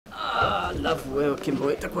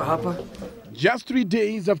Just 3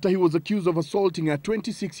 days after he was accused of assaulting a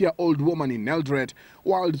 26-year-old woman in Eldoret,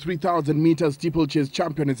 World 3,000 meter steeplechase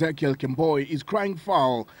champion Ezekiel Kemboi is crying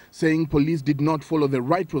foul, saying police did not follow the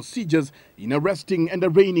right procedures in arresting and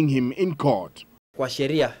arraigning him in court. Kwa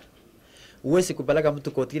sheria, huwezi kupeleka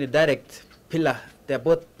mtu kotini direct bila the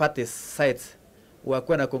both parties sides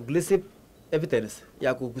wakuwa na conclusive evidence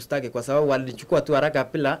ya kukustaki, kwa sababu walichukua tu haraka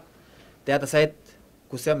bila the other side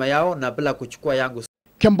kusema yao na bila kuchukua yangu.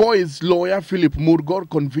 Kemboi's lawyer Philip Murgor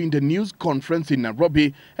convened a news conference in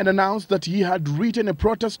Nairobi and announced that he had written a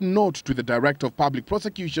protest note to the Director of Public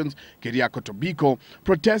Prosecution, Keriako,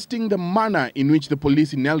 protesting the manner in which the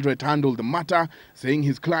police in Eldoret handled the matter, saying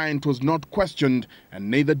his client was not questioned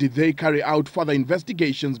and neither did they carry out further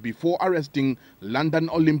investigations before arresting London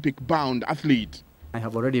Olympic-bound athlete. I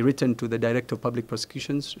have already written to the Director of Public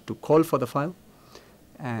Prosecutions to call for the file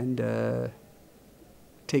and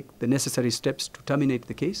take the necessary steps to terminate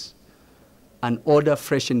the case and order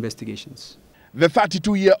fresh investigations. The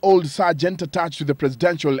 32-year-old sergeant attached to the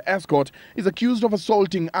presidential escort is accused of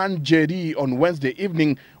assaulting Njenga on Wednesday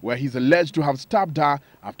evening, where he's alleged to have stabbed her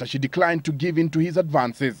after she declined to give in to his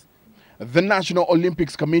advances. The National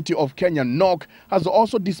Olympics Committee of Kenya, NOC, has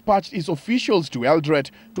also dispatched its officials to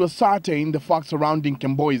Eldoret to ascertain the facts surrounding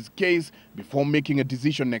Kemboi's case before making a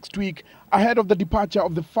decision next week ahead of the departure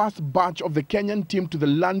of the first batch of the Kenyan team to the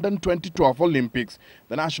London 2012 Olympics.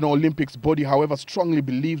 The National Olympics body, however, strongly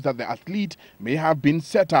believes that the athlete may have been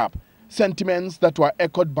set up, sentiments that were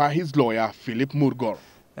echoed by his lawyer, Philip Murgor.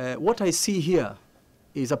 What I see here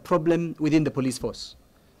is a problem within the police force.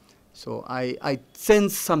 So I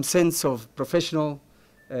sense some sense of professional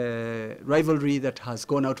rivalry that has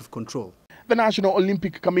gone out of control. The National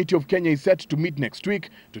Olympic Committee of Kenya is set to meet next week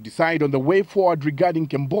to decide on the way forward regarding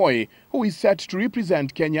Kemboi, who is set to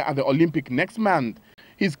represent Kenya at the Olympic next month.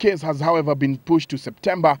 His case has, however, been pushed to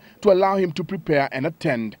September to allow him to prepare and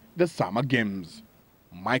attend the Summer Games.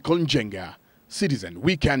 Michael Njenga, Citizen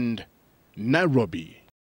Weekend, Nairobi.